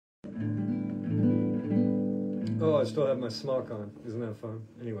Oh, I still have my smock on. Isn't that fun?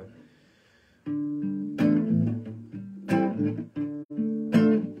 Anyway.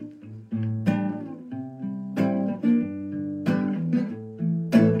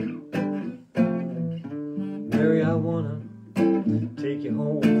 Mary, I wanna take you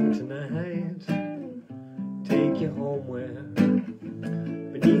home tonight. Take you home where,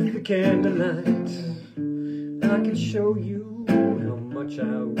 beneath the candlelight, I can show you how much I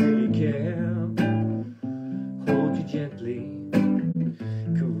really care. Hold you gently,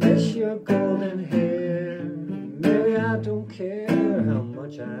 caress your golden hair. Mary, I don't care how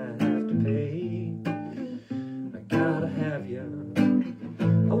much I have to pay. I gotta have you.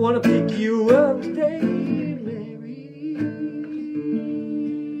 I wanna pick you up today, Mary.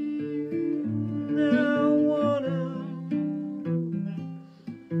 I wanna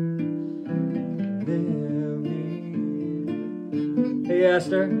marry. Hey,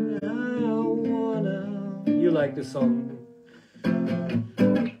 Esther. I wanna. You like this song?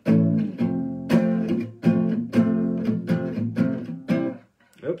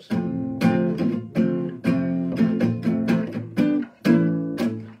 Oops.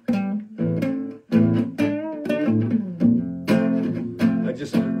 I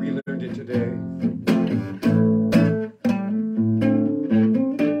just relearned it today.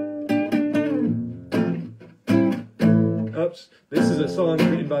 Oops. This is a song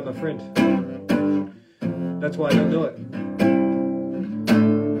written by my friend. That's why I don't know it.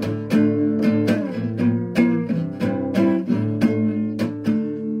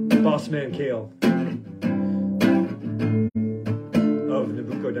 Bossman Kale of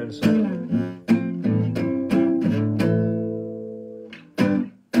Nabucco Dinosaur.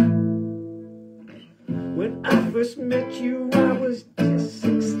 When I first met you, I was just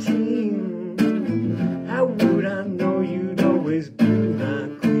 16. How would I know you'd always be my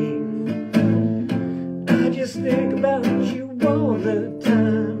queen? I just think about you all the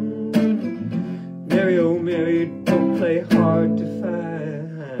time. Mary, oh Mary, don't play hard to find.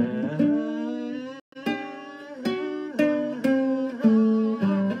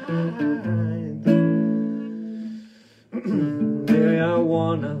 Mary, I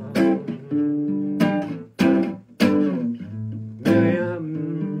wanna. Mary,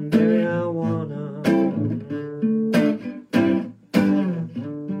 I wanna.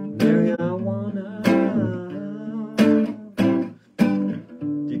 Mary, I wanna.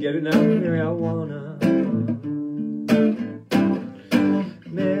 Do you get it now? Mary, I wanna.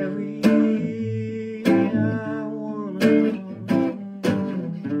 Mary, I wanna.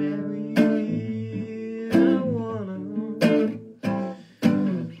 Mary, I wanna.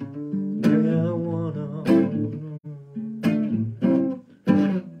 Mary, I wanna.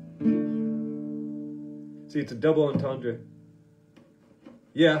 See, it's a double entendre.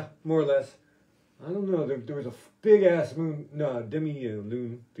 Yeah, more or less. I don't know. There was a big ass moon, no,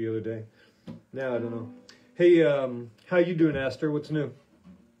 demi-lune the other day. Now I don't know. Hey, how you doing, Astor? What's new?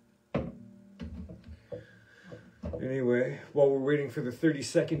 Anyway, while we're waiting for the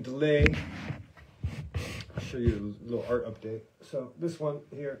 30-second delay, I'll show you a little art update. So this one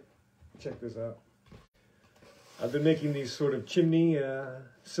here, check this out. I've been making these sort of chimney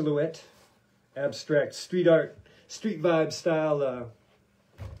silhouette, abstract street art, street vibe style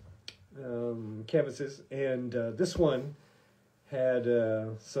canvases, and this one had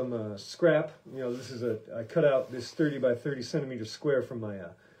some scrap. You know, this is I cut out this 30 by 30 centimeter square from my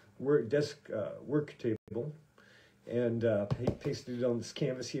work table, and pasted it on this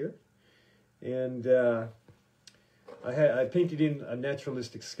canvas here, and I painted in a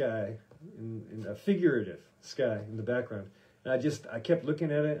naturalistic sky, in a figurative sky in the background. And I kept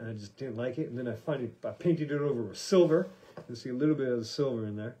looking at it, and I just didn't like it. And then I painted it over with silver. You can see a little bit of the silver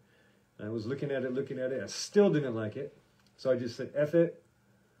in there. And I was looking at it. I still didn't like it. So I just said, F it.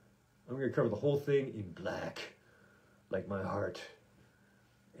 I'm going to cover the whole thing in black, like my heart.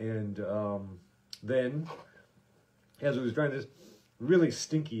 And then, as I was drying this, really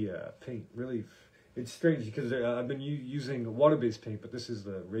stinky paint. Really, it's strange because I've been using water-based paint, but this is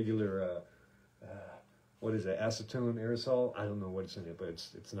the regular... what is it, acetone aerosol? I don't know what's in it, but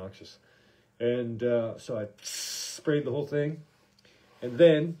it's noxious. And so I sprayed the whole thing. And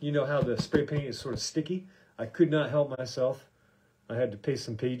then, you know how the spray paint is sort of sticky? I could not help myself. I had to paste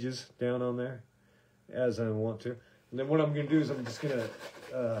some pages down on there, as I want to. And then what I'm going to do is I'm just going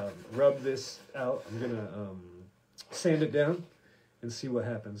to rub this out. I'm going to sand it down and see what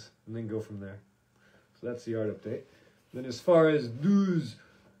happens, and then go from there. So that's the art update. Then as far as douze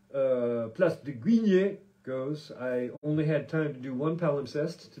Place de Guigné goes, I only had time to do one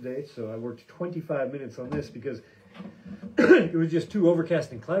palimpsest today, so I worked 25 minutes on this because it was just too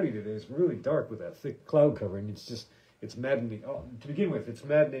overcast and cloudy today. It's really dark with that thick cloud covering. It's maddening. Oh, to begin with, it's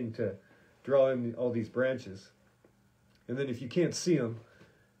maddening to draw in all these branches. And then if you can't see them,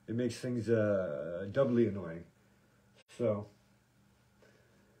 it makes things doubly annoying. So,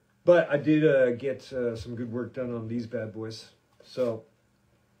 but I did get some good work done on these bad boys. So,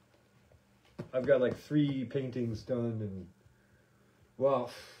 I've got like 3 paintings done, and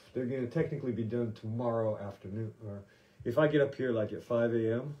well, they're going to technically be done tomorrow afternoon. Or if I get up here like at 5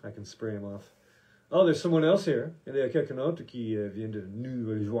 a.m., I can spray them off. Oh, there's someone else here. Il y a quelqu'un d'autre qui vient de nous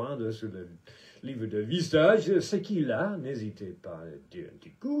rejoindre sur le livre de visage. C'est qui là? N'hésitez pas à dire un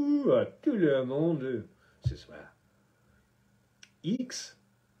petit coup à tout le monde ce soir. Eeks?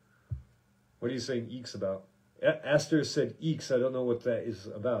 What are you saying eeks about? Aster said eeks. I don't know what that is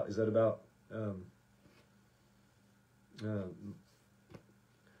about. Is that about...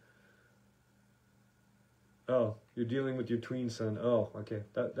 oh, you're dealing with your tween son. Oh, okay.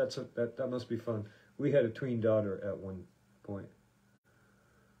 That must be fun. We had a tween daughter at one point.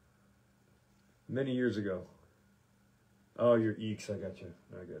 Many years ago. Oh, you're eeks. I got you.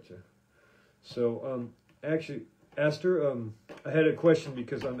 So, actually, Aster, I had a question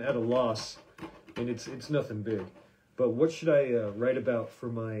because I'm at a loss, and it's nothing big. But what should I write about for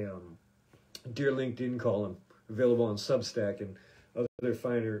my Dear LinkedIn column, available on Substack and other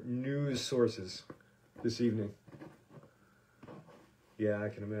finer news sources this evening? Yeah, I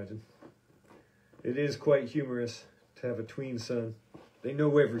can imagine. It is quite humorous to have a tween son. They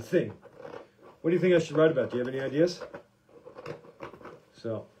know everything. What do you think I should write about? Do you have any ideas?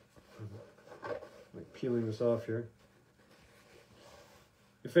 So, like peeling this off here.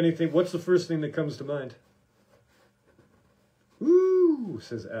 If anything, what's the first thing that comes to mind? Ooh,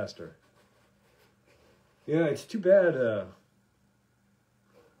 says Aster. Yeah, it's too bad.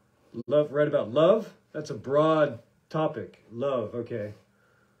 Write about love? That's a broad topic. Love, okay.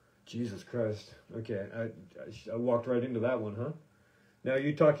 Jesus Christ. Okay, I walked right into that one, huh? Now, are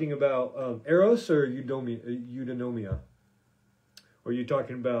you talking about Eros or eudaimonia? Or are you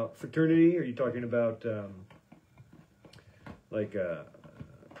talking about fraternity? Or are you talking about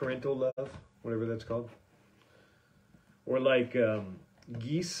parental love? Whatever that's called. Or like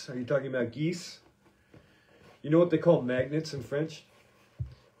geese? Are you talking about geese? You know what they call magnets in French?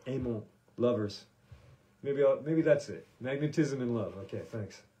 Aimant, lovers. Maybe that's it. Magnetism and love. Okay,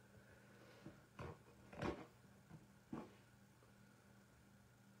 thanks.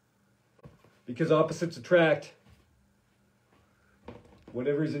 Because opposites attract.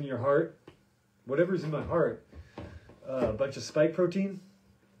 Whatever's in your heart, whatever's in my heart, a bunch of spike protein.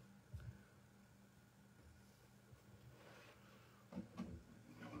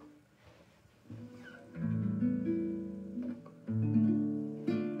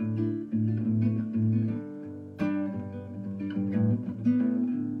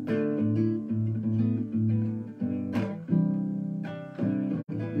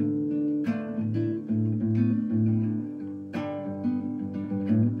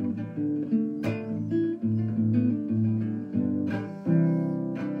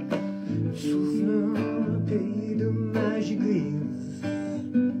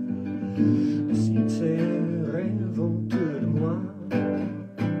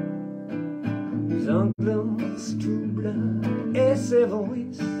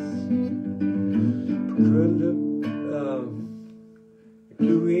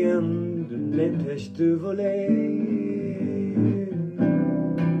 De voler.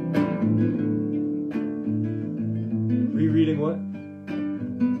 Rereading what?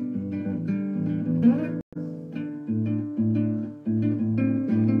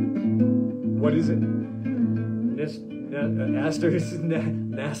 What is it? Nestor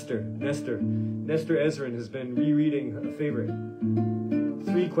Ezrin has been rereading a favorite.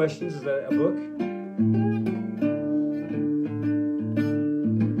 3 Questions, is that a book?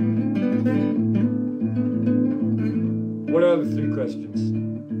 What are the 3 questions?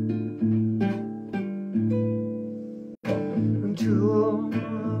 Toujours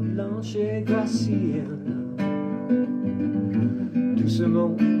blanche et gracile,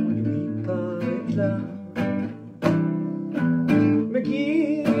 doucement lui paraît là, me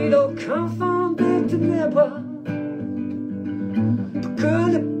guide au confins des ténèbres, pour que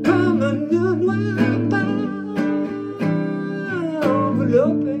le pomme ne noie pas,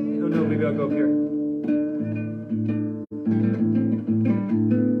 enveloppé. Oh no, maybe I'll go up here.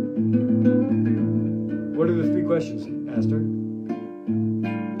 What are the 3 questions, Aster?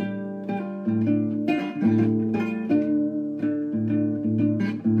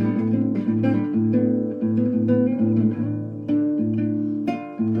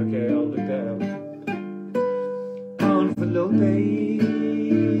 Okay, I'll look that up.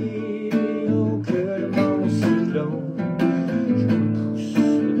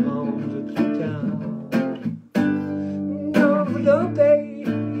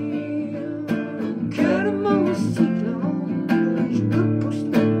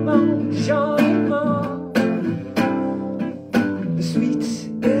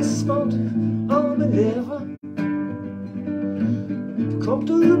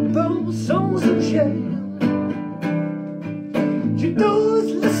 porte le pain sans objet. Tu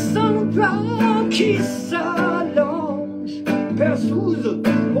doses le sang qui s'allonge, perçouse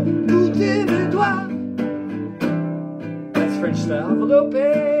au bout de mes doigts. That's French style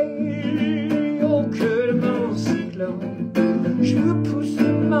enveloppé au cœur de mon cyclone. Je repousse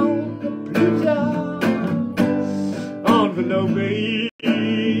le monde plus tard. Enveloppé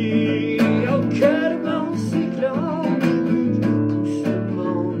au cœur de mon cyclone. Je repousse le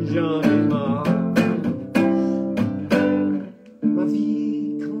monde, j'en ai marre. Ma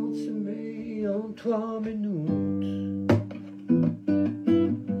vie consumée en 3 minutes.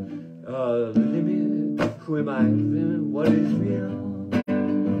 The limit, who am I? What is real?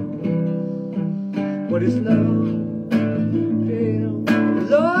 What is love? Feel,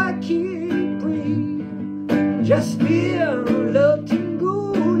 Lord, I can't breathe. J'aspire le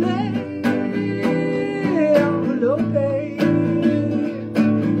tingoulet. Enveloppé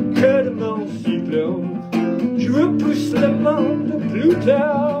que de mon cyclone. Je repousse le monde plus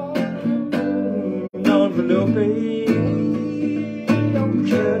tard. Enveloppé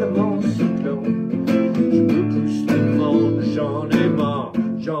que de mon cyclone. Je repousse le monde, j'en ai marre,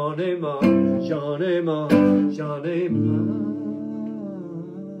 j'en ai marre, j'en ai marre, j'en ai marre.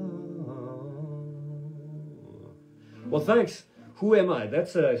 Well, thanks. Who am I?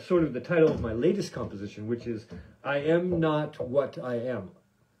 That's sort of the title of my latest composition, which is I am not what I am.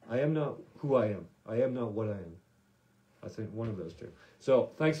 I am not who I am. I am not what I am. I think one of those two.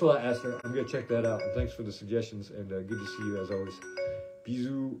 So, thanks a lot, Aster. I'm going to check that out. And thanks for the suggestions, and good to see you as always.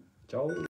 Bisous. Ciao.